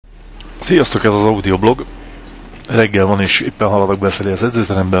Sziasztok, ez az audioblog. Reggel van és éppen haladok befelé az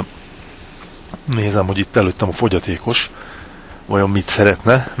edzőterembe. Nézem, hogy itt előttem a fogyatékos vajon mit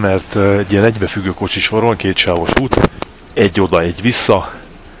szeretne, mert egy ilyen egybefüggő kocsisor van, kétsávos út, egy oda, egy vissza,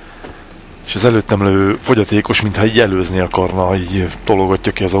 és az előttem levő fogyatékos, mintha így előzni akarna, így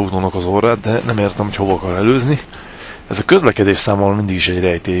tologatja ki az autónak az orrát, de nem értem, hogy hova akar előzni. Ez a közlekedés számomra mindig is egy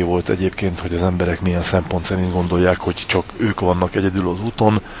rejtély volt egyébként, hogy az emberek milyen szempont szerint gondolják, hogy csak ők vannak egyedül az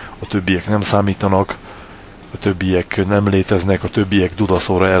úton, a többiek nem számítanak, a többiek nem léteznek, a többiek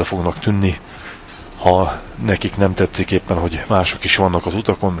dudaszóra el fognak tűnni, ha nekik nem tetszik éppen, hogy mások is vannak az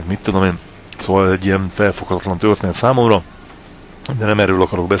utakon, meg mit tudom én. Szóval egy ilyen felfoghatatlan történet számomra, de nem erről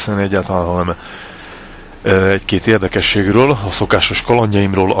akarok beszélni egyáltalán, hanem egy-két érdekességről, a szokásos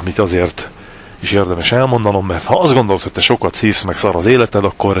kalandjaimról, amit azért is érdemes elmondanom, mert ha azt gondolod, hogy te sokat szívsz, meg szar az életed,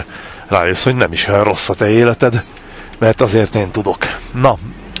 akkor rájössz, hogy nem is olyan rossz a te életed, mert azért én tudok. Na,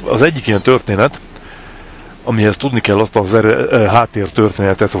 az egyik ilyen történet, amihez tudni kell azt az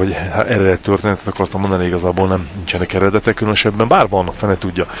háttértörténetet, vagy eredet történetet akartam mondani, igazából nem nincsenek eredetek különösebben, bár vannak, fene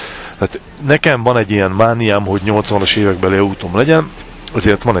tudja. Tehát nekem van egy ilyen mániám, hogy 80-as évekbeli autóm legyen,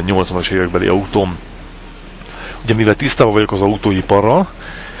 ezért van egy 80-as évekbeli autóm. Ugye mivel tisztában vagyok az autóiparral,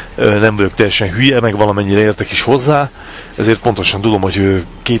 nem vagyok teljesen hülye, meg valamennyire értek is hozzá, ezért pontosan tudom, hogy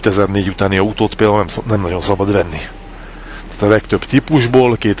 2004 utáni autót például nem nagyon szabad venni. Tehát a legtöbb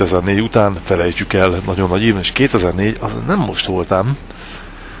típusból 2004 után felejtsük el nagyon nagy éven, és 2004 az nem most voltam.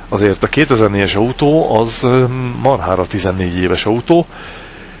 Azért a 2004-es autó az marhára 14 éves autó,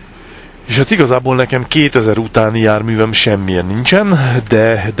 és hát igazából nekem 2000 utáni járművem semmilyen nincsen,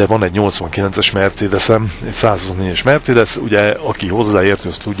 de van egy 89-es Mercedesem, egy 124-es Mercedes, ugye aki hozzáértő,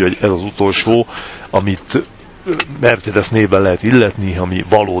 azt tudja, hogy ez az utolsó, amit Mercedes névben lehet illetni, ami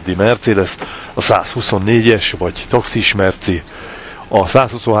valódi Mercedes, a 124-es vagy taxis Merci. A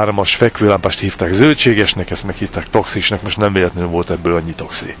 123-as fekvőlámpást hívták zöldségesnek, ezt meghívták taxisnek, most nem véletlenül volt ebből annyi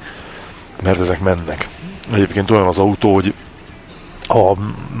taxi, mert ezek mennek. Egyébként olyan az autó, hogy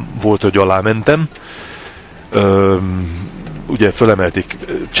volt, hogy alámentem, ugye fölemelték,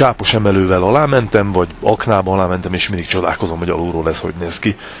 csápos emelővel alámentem, vagy aknába alámentem, és mindig csodálkozom, hogy alulról ez hogy néz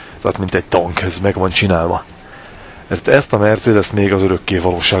ki. Tehát mint egy tank, ez meg van csinálva. Ezt a Mercedes még az örökké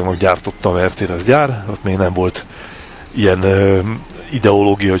valóságnak gyártotta a Mercedes gyár, ott még nem volt ilyen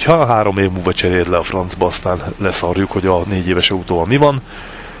ideológia, hogy 3 év múlva cseréld le a francba, aztán leszarjuk, hogy a 4 éves autóval mi van,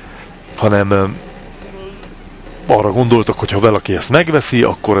 hanem arra gondoltak, hogy ha valaki ezt megveszi,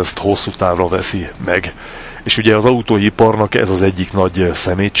 akkor ezt hosszú távra veszi meg. És ugye az autóiparnak ez az egyik nagy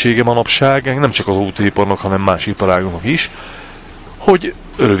szemétsége manapság, nem csak az autóiparnak, hanem más iparágoknak is, hogy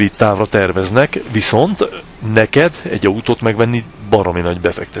rövid távra terveznek, viszont neked egy autót megvenni baromi nagy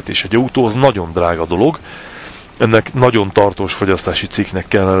befektetés. Egy autó az nagyon drága dolog, ennek nagyon tartós fogyasztási cikknek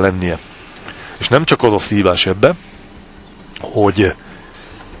kellene lennie. És nem csak az a szívás ebbe, hogy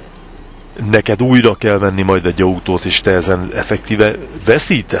neked újra kell venni majd egy autót, és te ezen effektíve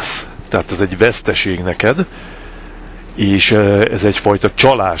veszítesz. Tehát ez egy veszteség neked, és ez egyfajta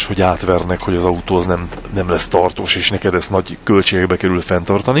csalás, hogy átvernek, hogy az autó az nem lesz tartós, és neked ezt nagy költségekbe kerül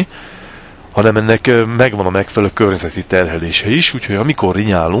fenntartani, hanem ennek megvan a megfelelő környezeti terhelése is, úgyhogy amikor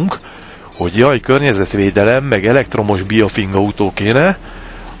rinyálunk, hogy jaj, környezetvédelem, meg elektromos biofing autó kéne,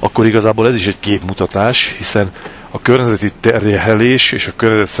 akkor igazából ez is egy képmutatás, hiszen a környezeti terhelés és a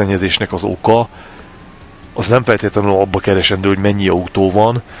környezetszennyezésnek az oka az nem feltétlenül abba keresendő, hogy mennyi autó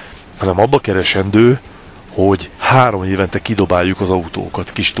van, hanem abba keresendő, hogy 3 évente kidobáljuk az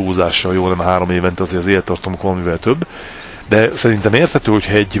autókat, kis túlzással, jó, nem 3 évente, azért az élettartamok valamivel több, de szerintem érthető,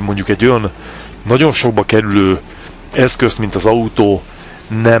 hogyha mondjuk egy olyan nagyon sokba kerülő eszközt, mint az autó,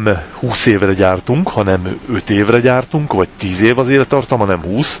 nem 20 évre gyártunk, hanem 5 évre gyártunk, vagy 10 év az élettartama, nem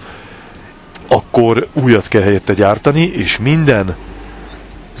 20, akkor újat kell helyette gyártani, és minden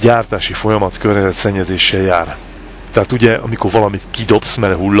gyártási folyamat környezetszennyezéssel jár. Tehát ugye, amikor valamit kidobsz,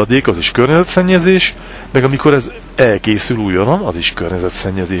 mert hulladék, az is környezetszennyezés, meg amikor ez elkészül újonnan, az is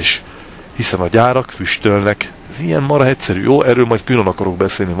környezetszennyezés. Hiszen a gyárak füstölnek. Ez ilyen marha egyszerű. Jó, erről majd külön akarok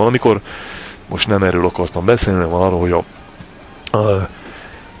beszélni valamikor. Most nem erről akartam beszélni, van arról, hogy a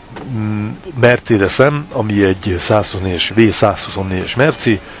Mercedesem, ami egy 124-es, V124-es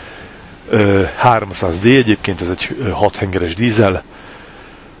Merci, 300D egyébként, ez egy 6 hengeres dízel.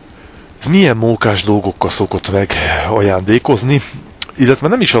 Ez milyen mókás dolgokkal szokott meg ajándékozni, illetve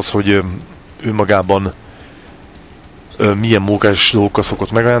nem is az, hogy önmagában milyen mókás dolgokkal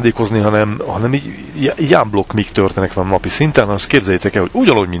szokott megajándékozni, hanem így unblock még történnek van napi szinten, azt képzeljétek el, hogy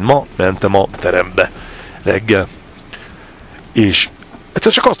ugyanúgy, mint ma, mentem a terembe reggel, és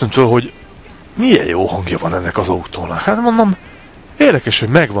egyszer csak azt tűnt föl, hogy milyen jó hangja van ennek az autónak. Hát mondom, Érdekes, hogy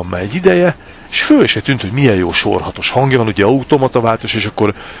megvan már egy ideje, és föl se tűnt, hogy milyen jó sorhatos hangja van, ugye automataváltós, és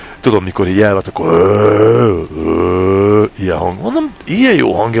akkor tudom, mikor így elvált, akkor ilyen hang. Mondom, ilyen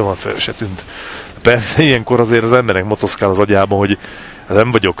jó hangja van, föl se tűnt. Persze ilyenkor azért az emberek motoszkál az agyában, hogy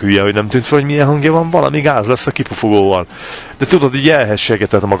nem vagyok hülye, hogy nem tűnt fel, hogy milyen hangja van, valami gáz lesz a kipufogóval. De tudod, így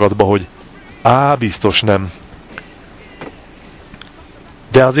elhessegeted magadba, hogy biztos nem.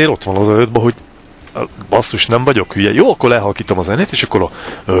 De azért ott van az agyadban, hogy basszus, nem vagyok hülye. Jó, akkor lehalkítom a zenét, és akkor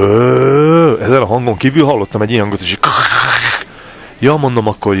ezen a hangon kívül hallottam egy ilyen hangot, és ja, mondom,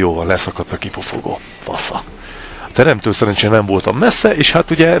 akkor jó van, leszakadt a kipufogó. Fasza. A teremtől szerencsére nem voltam messze, és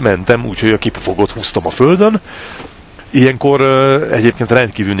hát ugye mentem úgy, hogy a kipufogót húztam a földön. Ilyenkor egyébként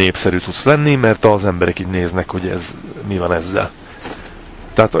rendkívül népszerű tudsz lenni, mert az emberek így néznek, hogy ez mi van ezzel.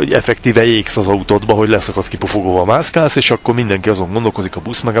 Tehát effektíve égsz az autódba, hogy leszakadt kipufogóval mászkálsz, és akkor mindenki azon gondolkozik a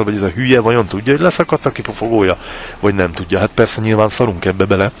busz megáll, hogy ez a hülye vajon tudja, hogy leszakadt a kipufogója, vagy nem tudja. Hát persze nyilván szarunk ebbe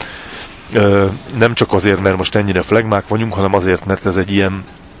bele. Nem csak azért, mert most ennyire flegmák vagyunk, hanem azért, mert ez egy ilyen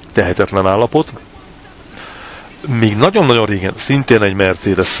tehetetlen állapot. Még nagyon-nagyon régen, szintén egy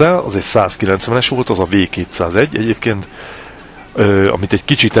Mercedes-szel, az egy 190-es volt, az a V201 egyébként, amit egy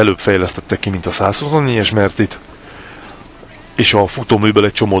kicsit előbb fejlesztettek ki, mint a 124-es Mertit, és a futóműből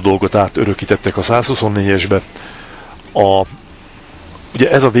egy csomó dolgot átörökítettek a 124-esbe.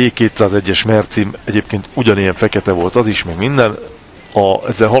 Ugye ez a V201-es Merci egyébként ugyanilyen fekete volt az is, meg minden.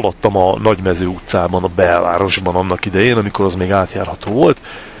 Ezzel haladtam a Nagymező utcában, a belvárosban annak idején, amikor az még átjárható volt,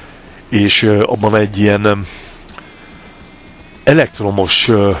 és abban egy ilyen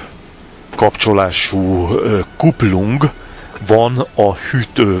elektromos kapcsolású kuplung van a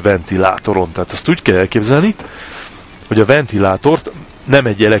hűtőventilátoron. Tehát ezt úgy kell elképzelni, hogy a ventilátort nem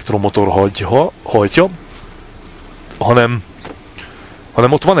egy elektromotor hajtja, hanem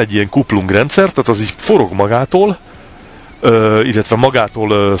ott van egy ilyen kuplungrendszer, tehát az így forog magától, illetve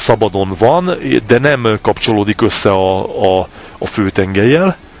magától szabadon van, de nem kapcsolódik össze a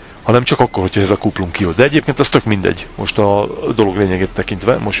főtengelyel, hanem csak akkor, hogyha ez a kuplung kijött. De egyébként ez tök mindegy, most a dolog lényegét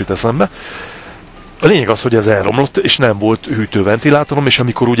tekintve, most jut eszembe. A lényeg az, hogy ez elromlott, és nem volt hűtőventilátorom, és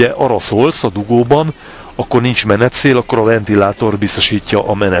amikor ugye arra szólsz a dugóban, akkor nincs menetszél, akkor a ventilátor biztosítja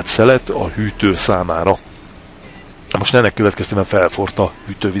a menetszelet a hűtő számára. Most ennek következtében felforrt a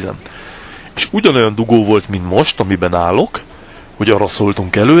hűtővizem. És ugyanolyan dugó volt, mint most, amiben állok, hogy arra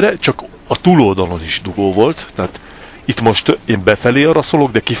szóltunk előre, csak a túloldalon is dugó volt, tehát itt most én befelé arra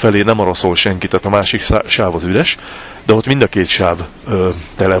szólok, de kifelé nem arra szól senki, tehát a másik sáv az üres, de ott mind a két sáv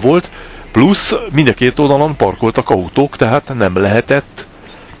tele volt, plusz mind a két oldalon parkoltak autók, tehát nem lehetett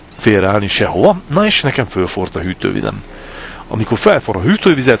félreállni sehova. Na és nekem fölforrt a hűtővizem. Amikor felforr a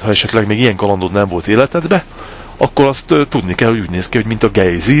hűtővizet, ha esetleg még ilyen kalandod nem volt életedbe, akkor azt tudni kell, hogy úgy néz ki, hogy mint a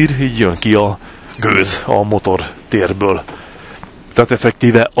gejzír, így jön ki a gőz a motor térből. Tehát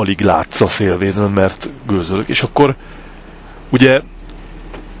effektíve alig látsz a szélvédőn, mert gőzölök. És akkor ugye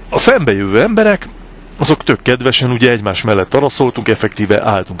a szembejövő emberek, azok tök kedvesen ugye egymás mellett arra szóltunk, effektíve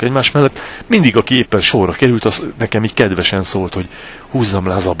álltunk egymás mellett. Mindig, aki éppen sorra került, az nekem így kedvesen szólt, hogy húzzam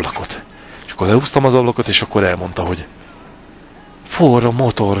le az ablakot. És akkor lehúztam az ablakot, és akkor elmondta, hogy forr a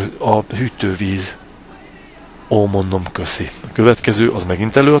motor, a hűtővíz. Ó, mondom, köszi. A következő, az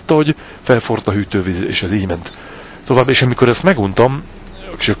megint előadta, hogy felforrt a hűtővíz, és ez így ment tovább. És amikor ezt meguntam,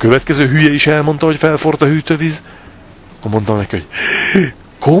 és a következő hülye is elmondta, hogy felforrt a hűtővíz, akkor mondtam neki, hogy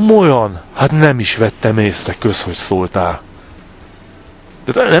komolyan? Hát nem is vettem észre, kösz, hogy szóltál.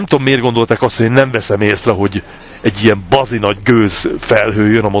 De nem tudom, miért gondolták azt, hogy én nem veszem észre, hogy egy ilyen bazinagy gőz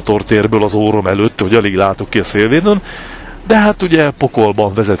felhő jön a motortérből az órom előtt, hogy alig látok ki a szélvédőn, de hát ugye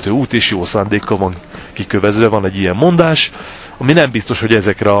pokolban vezető út is jó szándékkal van kikövezve, van egy ilyen mondás, ami nem biztos, hogy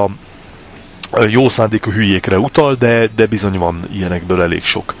ezekre a jó szándékú hülyékre utal, de bizony van ilyenekből elég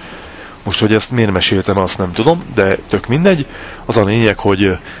sok. Most, hogy ezt miért meséltem, azt nem tudom, de tök mindegy. Az a lényeg,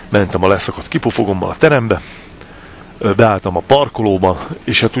 hogy mentem a leszakadt kipufogommal a terembe, beálltam a parkolóba,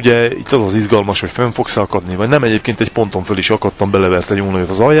 és hát ugye itt az az izgalmas, hogy fönn fogsz akadni, vagy nem, egyébként egy ponton föl is akadtam, belevert egy jónőt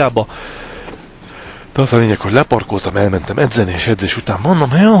az aljába. De az a lényeg, hogy leparkoltam, elmentem edzeni, és edzés után mondom,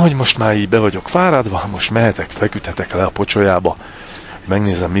 hogy most már így be vagyok fáradva, most mehetek, feküdhetek le a pocsolyába,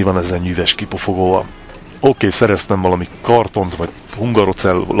 megnézem, mi van ezzel nyűves kipufogóval. Oké, szereztem valami kartont, vagy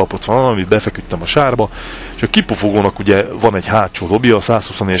hungarocell lapot van, amit befeküdtem a sárba, és a kipufogónak ugye van egy hátsó dobja, a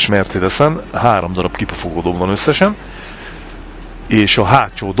 120-es Mercedesen, 3 darab kipufogó dob van összesen, és a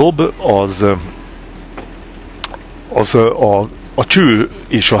hátsó dob az a cső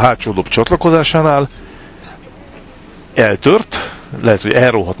és a hátsó dob csatlakozásánál eltört, lehet, hogy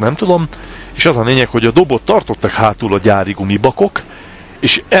elrohadt, nem tudom, és az a lényeg, hogy a dobot tartottak hátul a gyári gumibakok,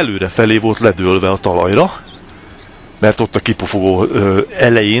 és előre felé volt ledőlve a talajra, mert ott a kipufogó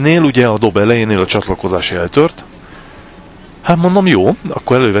elejénél, ugye a dob elejénél a csatlakozás eltört. Hát mondom, jó,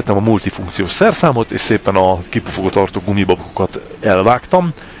 akkor elővettem a multifunkciós szerszámot, és szépen a kipufogó tartó gumibabokat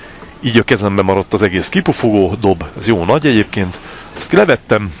elvágtam. Így a kezemben maradt az egész kipufogó dob, ez jó nagy egyébként. Ezt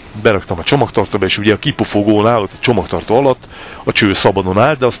levettem, beraktam a csomagtartóba, és ugye a kipufogónál, ott a csomagtartó alatt a cső szabadon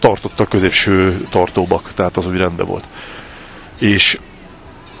állt, de az tartotta a középső tartóbak, tehát az úgy rendben volt. És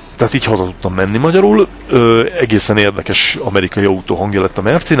tehát így haza tudtam menni magyarul. Egészen érdekes amerikai autó hangja lett a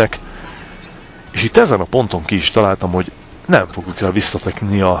Mercinek, és itt ezen a ponton ki is találtam, hogy nem fogjuk rá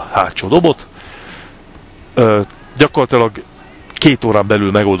visszatekni a hátsó dobot. Gyakorlatilag 2 órán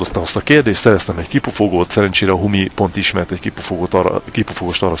belül megoldottam azt a kérdést, szereztem egy kipufogót, szerencsére a Humi pont ismert egy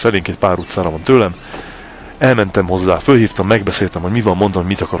kipufogóst arra felénk, egy pár utcára van tőlem. Elmentem hozzá, fölhívtam, megbeszéltem, hogy mi van, mondom,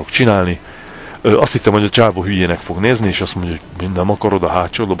 mit akarok csinálni. Azt hittem, hogy a csávó hülyének fog nézni, és azt mondja, hogy nem akarod a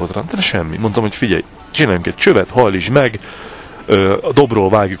hátsó dobot rá, de semmi. Mondtam, hogy figyelj, csináljunk egy csövet, hajlítsd meg, a dobról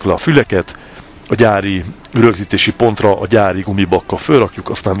vágjuk le a füleket, a gyári rögzítési pontra a gyári gumibakkal fölrakjuk,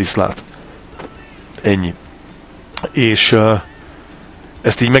 aztán viszlát. Ennyi. És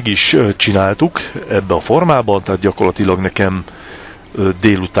ezt így meg is csináltuk ebbe a formában, tehát gyakorlatilag nekem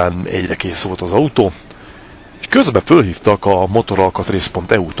délután egyre kész volt az autó. És közben fölhívtak a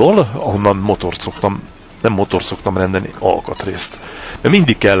motoralkatrész.eu-tól, ahonnan nem motort szoktam rendelni, alkatrészt. De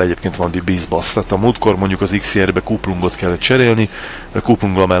mindig kell egyébként valami bizbasz. Tehát a múltkor mondjuk az XR-be kuplungot kellett cserélni, a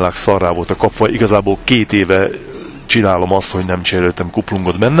kuplunglamellák szarrá voltak kapva. Igazából 2 éve csinálom azt, hogy nem cseréltem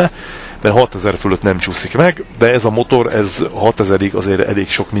kuplungot benne, mert 6000 fölött nem csúszik meg, de ez a motor, ez 6000-ig azért elég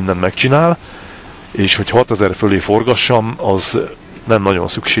sok mindent megcsinál, és hogy 6000 fölé forgassam, az nem nagyon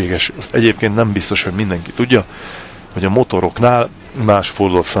szükséges. Azt egyébként nem biztos, hogy mindenki tudja, hogy a motoroknál más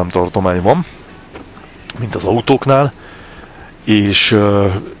fordulatszámtartomány van, mint az autóknál, és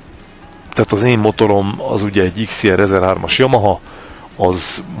tehát az én motorom az ugye egy XR 1003-as Yamaha,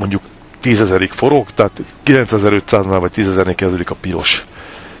 az mondjuk 10.000-ig forog, tehát 9500-nál vagy 10.000-nél kezdődik a piros.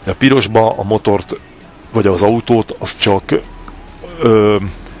 A pirosba a motort, vagy az autót, azt csak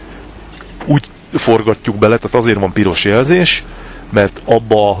úgy forgatjuk bele, tehát azért van piros jelzés, mert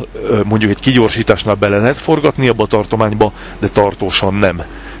abba mondjuk egy kigyorsításnál bele lehet forgatni abba a tartományba, de tartósan nem.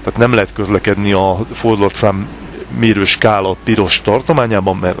 Tehát nem lehet közlekedni a fordulatszám mérő skála piros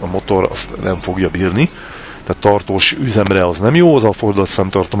tartományában, mert a motor azt nem fogja bírni. Tehát tartós üzemre az nem jó, az a fordulatszám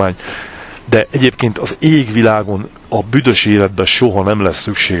tartomány. De egyébként az égvilágon a büdös életben soha nem lesz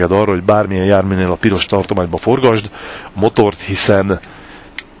szükséged arra, hogy bármilyen járműnél a piros tartományba forgasd a motort, hiszen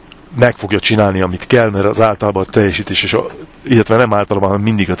meg fogja csinálni, amit kell, mert az általában a teljesítés, illetve nem általában, hanem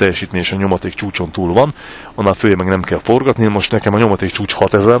mindig a teljesítmény és a nyomaték csúcson túl van, annál följebb meg nem kell forgatni. Most nekem a nyomaték csúcs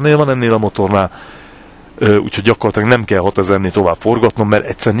 6000-nél van ennél a motornál, úgyhogy gyakorlatilag nem kell 6000-nél tovább forgatnom, mert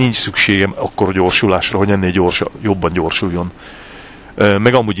egyszer nincs szükségem akkora gyorsulásra, hogy ennél jobban gyorsuljon.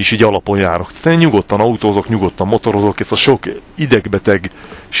 Meg amúgy is így alapon járok. Tehát én nyugodtan autózok, nyugodtan motorozok, ezt a sok idegbeteg,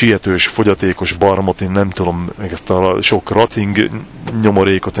 sietős, fogyatékos barmot, én nem tudom, meg ezt a sok racing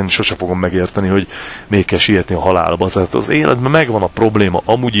nyomorékot én sose fogom megérteni, hogy még kell sietni a halálba. Tehát az életben megvan a probléma,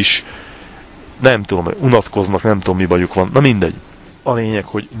 amúgy is nem tudom, unatkoznak, nem tudom mi bajuk van. Na mindegy. A lényeg,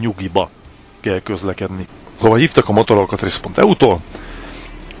 hogy nyugiba kell közlekedni. Szóval hívtak a motoralkatrész.eu-tól,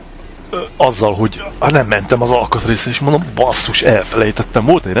 azzal, hogy nem mentem az alkatrészre, és mondom, basszus, elfelejtettem,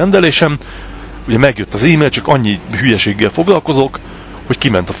 volt egy rendelésem, ugye megjött az e-mail, csak annyi hülyeséggel foglalkozok, hogy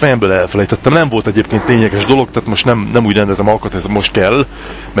kiment a fejemből, elfelejtettem, nem volt egyébként lényeges dolog, tehát most nem úgy rendeltem alkatrészt, hogy most kell,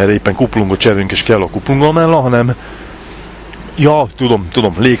 mert éppen kuplungot cserélünk, és kell a kuplungalmella, hanem ja,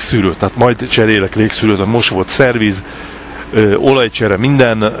 tudom, légszűrő, tehát majd cserélek légszűrőt, tehát most volt szerviz, olajcsere,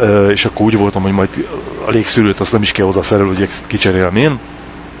 minden, és akkor úgy voltam, hogy majd a légszűrőt azt nem is kell hozzá szerelni, hogy kicserélem én.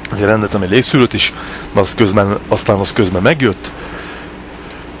 Ezért rendeltem egy légszűrőt is, aztán az közben megjött,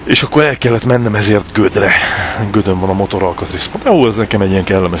 és akkor el kellett mennem ezért Gödre. Gödön van a motoralkatrész.eu, ez nekem egy ilyen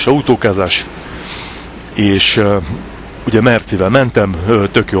kellemes autókázás, és ugye Mercivel mentem,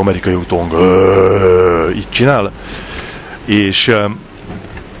 tök jó amerikai autónk, így csinál, és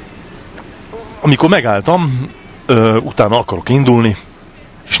amikor megálltam, utána akarok indulni,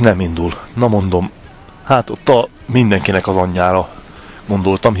 és nem indul. Na mondom, hát ott mindenkinek az anyjára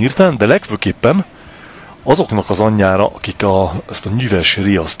gondoltam hirtelen, de legfőképpen azoknak az anyjára, akik ezt a nyüves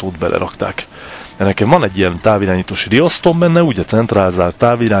riasztót belerakták. De nekem van egy ilyen távirányítós riasztóm benne, ugye centralizált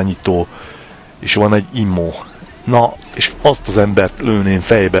távirányító, és van egy immó. Na, és azt az embert lőném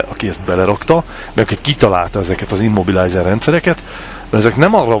fejbe, aki ezt belerakta, mert aki kitalálta ezeket az immobilizer rendszereket, de ezek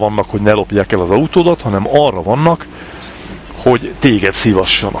nem arra vannak, hogy ne lopják el az autódat, hanem arra vannak, hogy téged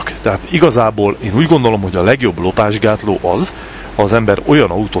szívassanak. Tehát igazából én úgy gondolom, hogy a legjobb lopásgátló az, ha az ember olyan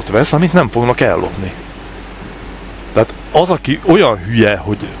autót vesz, amit nem fognak ellopni. Tehát az, aki olyan hülye,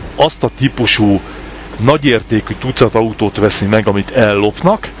 hogy azt a típusú nagyértékű tucat autót veszi meg, amit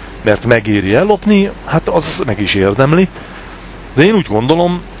ellopnak, mert megéri ellopni, hát az meg is érdemli. De én úgy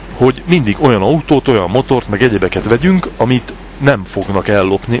gondolom, hogy mindig olyan autót, olyan motort, meg egyebeket vegyünk, amit nem fognak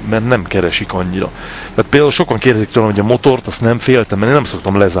ellopni, mert nem keresik annyira. Tehát például sokan kérdezik tőlem, hogy a motort azt nem féltem, mert én nem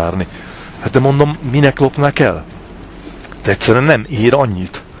szoktam lezárni. Hát de mondom, minek lopnák el? De egyszerűen nem ér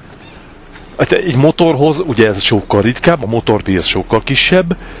annyit. Hát egy motorhoz, ugye ez sokkal ritkább, a motorpiac sokkal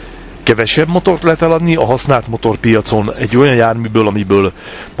kisebb, kevesebb motort lehet eladni, a használt motorpiacon egy olyan járműből, amiből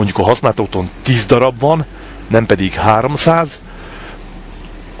mondjuk a használt autón 10 darab van, nem pedig 300,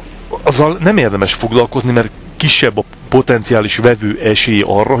 azzal nem érdemes foglalkozni, mert kisebb a potenciális vevő esély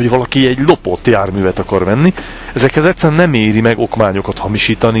arra, hogy valaki egy lopott járművet akar venni. Ezekhez egyszerűen nem éri meg okmányokat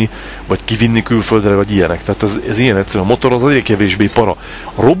hamisítani, vagy kivinni külföldre, vagy ilyenek. Tehát ez ilyen egyszerűen a motor az azért kevésbé para.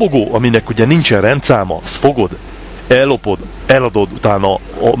 A robogó, aminek ugye nincsen rendszáma, azt fogod, ellopod, eladod utána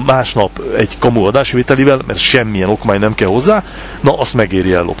a másnap egy kamu adásvételivel, mert semmilyen okmány nem kell hozzá, na azt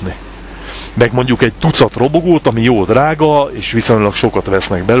megéri ellopni. Meg mondjuk egy tucat robogót, ami jó drága, és viszonylag sokat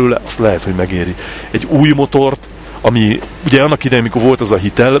vesznek belőle, azt lehet, hogy megéri. Egy új motort, ami ugye annak idején, amikor volt az a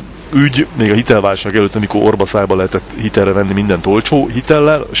hitel ügy, még a hitelválság előtt, amikor orbaszájba lehetett hitelre venni mindent olcsó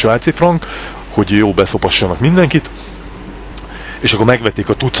hitellel, svájci frank, hogy jó beszopassanak mindenkit, és akkor megvették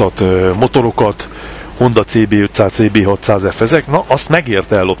a tucat motorokat, Honda CB500, CB600F ezek, na azt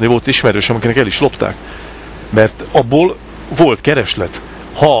megérte ellopni, volt ismerősöm, akinek el is lopták. Mert abból volt kereslet.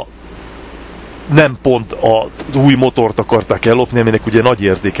 Ha nem pont az új motort akarták ellopni, aminek ugye nagy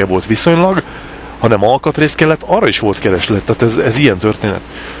értéke volt viszonylag, hanem alkatrész kellett, arra is volt kereslet, tehát ez ilyen történet.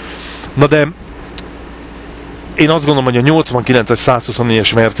 Na de én azt gondolom, hogy a 89-es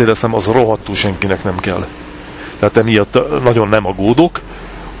 124-es Mercedesem az rohadtul senkinek nem kell. Tehát emiatt nagyon nem aggódok.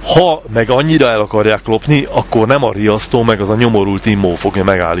 Ha meg annyira el akarják lopni, akkor nem a riasztó, meg az a nyomorult immó fogja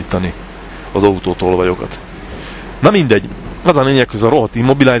megállítani az autótolvajokat. Na mindegy. Az a lényeg, hogy ez a rohadt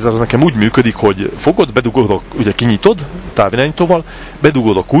immobilizer az nekem úgy működik, hogy fogod, bedugod, ugye kinyitod távirányítóval,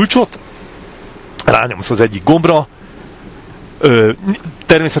 bedugod a kulcsot, rányomsz az egyik gombra,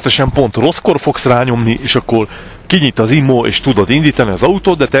 természetesen pont rosszkor fogsz rányomni, és akkor kinyit az immó, és tudod indítani az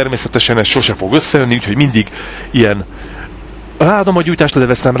autót, de természetesen ez sose fog összejönni, úgyhogy mindig ilyen rádom a gyújtást,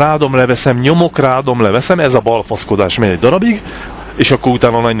 leveszem, nyomok, rádom, leveszem, ez a balfaszkodás megy egy darabig, és akkor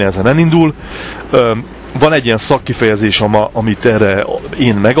utána nagy nehezen elindul. Van egy ilyen szakkifejezés, amit erre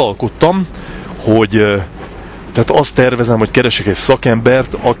én megalkottam, hogy tehát azt tervezem, hogy keresek egy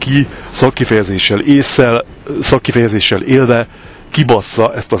szakembert, aki szakkifejezéssel élve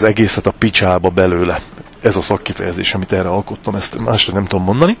kibassza ezt az egészet a picsába belőle. Ez a szakkifejezés, amit erre alkottam, ezt másra nem tudom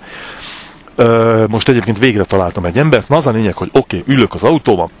mondani. Most egyébként végre találtam egy embert, na az a lényeg, hogy oké, ülök az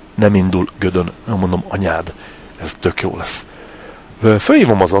autóban, nem indul gödön, mondom, anyád, ez tök jó lesz.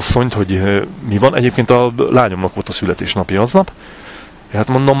 Fölhívom az asszonyt, hogy mi van, egyébként a lányomnak volt a születésnapja aznap, hát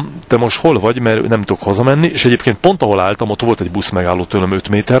mondom, te most hol vagy, mert nem tudok hazamenni, és egyébként pont ahol álltam, ott volt egy busz megálló tőlem 5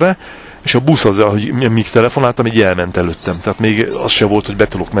 méterre, és a busz az, hogy míg telefonáltam, így elment előttem, tehát még az se volt, hogy be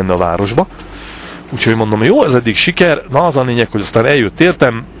tudok menni a városba. Úgyhogy mondom, jó, ez eddig siker, na az a lényeg, hogy aztán eljött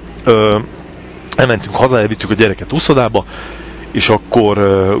értem, elmentünk haza, elvittük a gyereket úszodába, és akkor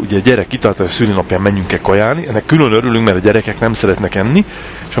ugye a gyerek kitalálta, hogy szülinapján menjünk-e kajálni. Ennek külön örülünk, mert a gyerekek nem szeretnek enni,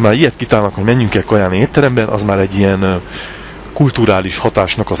 és ha már ilyet kitalálnak, hogy menjünk-e kajálni étteremben, az már egy ilyen kulturális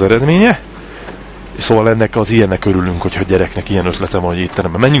hatásnak az eredménye. Szóval ennek az ilyennek örülünk, hogyha a gyereknek ilyen ötlete van, hogy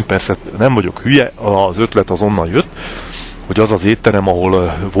étteremben menjünk. Persze nem vagyok hülye, az ötlet az onnan jött, hogy az az étterem,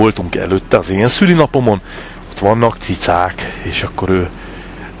 ahol voltunk előtte az én szülinapomon, ott vannak cicák, és akkor ő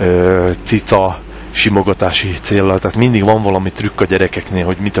cica simogatási céllal, tehát mindig van valami trükk a gyerekeknél,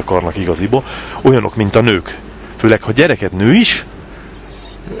 hogy mit akarnak igaziból. Olyanok, mint a nők. Főleg, ha gyereket nő is,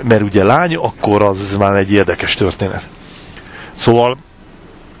 mert ugye lány, akkor az már egy érdekes történet. Szóval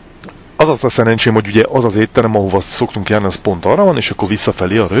az a szerencsém, hogy ugye az az étterem, ahova szoktunk járni, az pont arra van, és akkor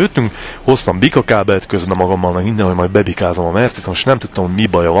visszafelé arra jöttünk, hoztam bikakábelt közben magammal, meg minden, hogy majd bebikázom a Mercit, most nem tudtam, hogy mi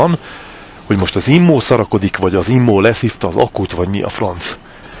baja van, hogy most az immó szarakodik, vagy az immó leszívta az akut, vagy mi a franc.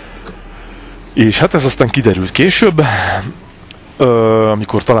 És hát ez aztán kiderült később,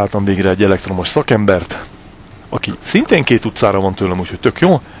 amikor találtam végre egy elektromos szakembert, aki szintén 2 utcára van tőlem, úgyhogy tök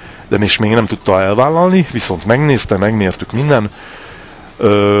jó, de még nem tudta elvállalni, viszont megnézte, megmértük minden.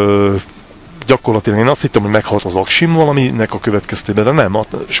 Gyakorlatilag én azt hittem, hogy meghalt az aksim valaminek a következtében, de nem,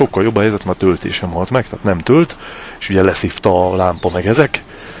 sokkal jobb a helyzet, mert töltésem halt meg, tehát nem tölt, és ugye leszívta a lámpa meg ezek,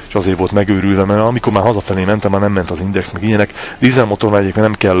 és azért volt megőrülve, mert amikor már hazafelé mentem, már nem ment az index, meg ilyenek. Dízelmotornál egyébként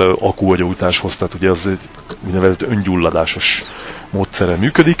nem kell akkuagyújtáshoz, tehát ugye az egy úgynevezett öngyulladásos módszerrel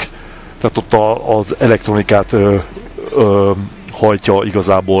működik, Tehát ott az elektronikát hajtja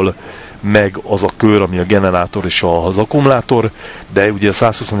igazából meg az a kör, ami a generátor és az akkumulátor, de ugye a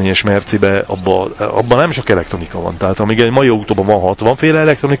 124-es Mercibe abban nem csak elektronika van. Tehát amíg egy mai autóban van 60 féle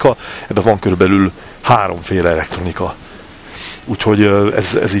elektronika, ebben van körülbelül 3 féle elektronika. Úgyhogy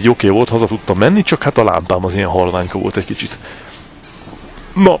ez így oké volt, haza tudtam menni, csak hát a lámpám az ilyen halványka volt egy kicsit.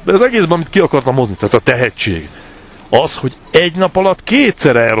 Na, de az egészben, amit ki akartam hozni, tehát a tehetség. Az, hogy egy nap alatt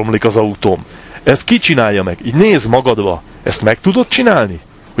kétszer elromlik az autóm. Ezt ki csinálja meg? Így nézd magadba. Ezt meg tudod csinálni?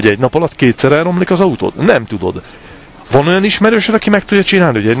 Hogy egy nap alatt kétszer elromlik az autód? Nem tudod. Van olyan ismerősöd, aki meg tudja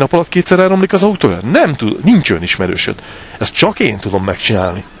csinálni, hogy egy nap alatt kétszer elromlik az autója? Nem tud, nincs olyan ismerősöd. Ezt csak én tudom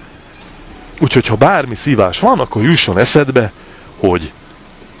megcsinálni. Úgyhogy ha bármi szívás van, akkor jusson eszedbe, hogy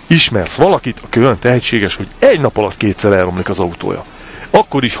ismersz valakit, aki olyan tehetséges, hogy egy nap alatt kétszer elromlik az autója.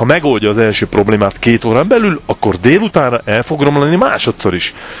 Akkor is, ha megoldja az első problémát 2 órán belül, akkor délutánra el fog romlani másodszor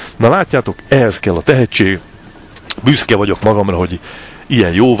is. Na látjátok, ehhez kell a tehetség. Büszke vagyok magamra, hogy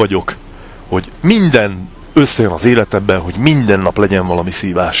ilyen jó vagyok, hogy minden összejön az életemben, hogy minden nap legyen valami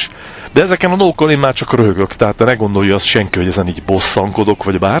szívás. De ezeken a dolgokkal én már csak röhögök, tehát ne gondolja azt senki, hogy ezen így bosszankodok,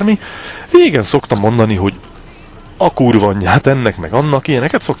 vagy bármi. Régen szoktam mondani, hogy a kurva anyját ennek, meg annak,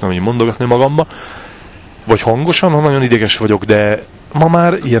 ilyeneket szoktam így mondogatni magamba, vagy hangosan, ha nagyon ideges vagyok, de ma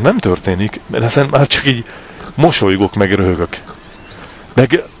már ilyen nem történik, mert ezen már csak így mosolygok, meg röhögök.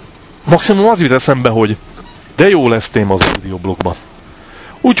 Meg maximum az jut eszembe, hogy de jó lesz téma az audioblogban.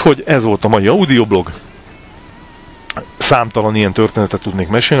 Úgyhogy ez volt a mai audioblog. Számtalan ilyen történetet tudnék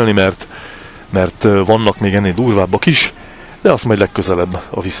mesélni, mert vannak még ennél durvábbak is, de azt majd legközelebb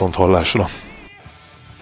a viszonthallásra.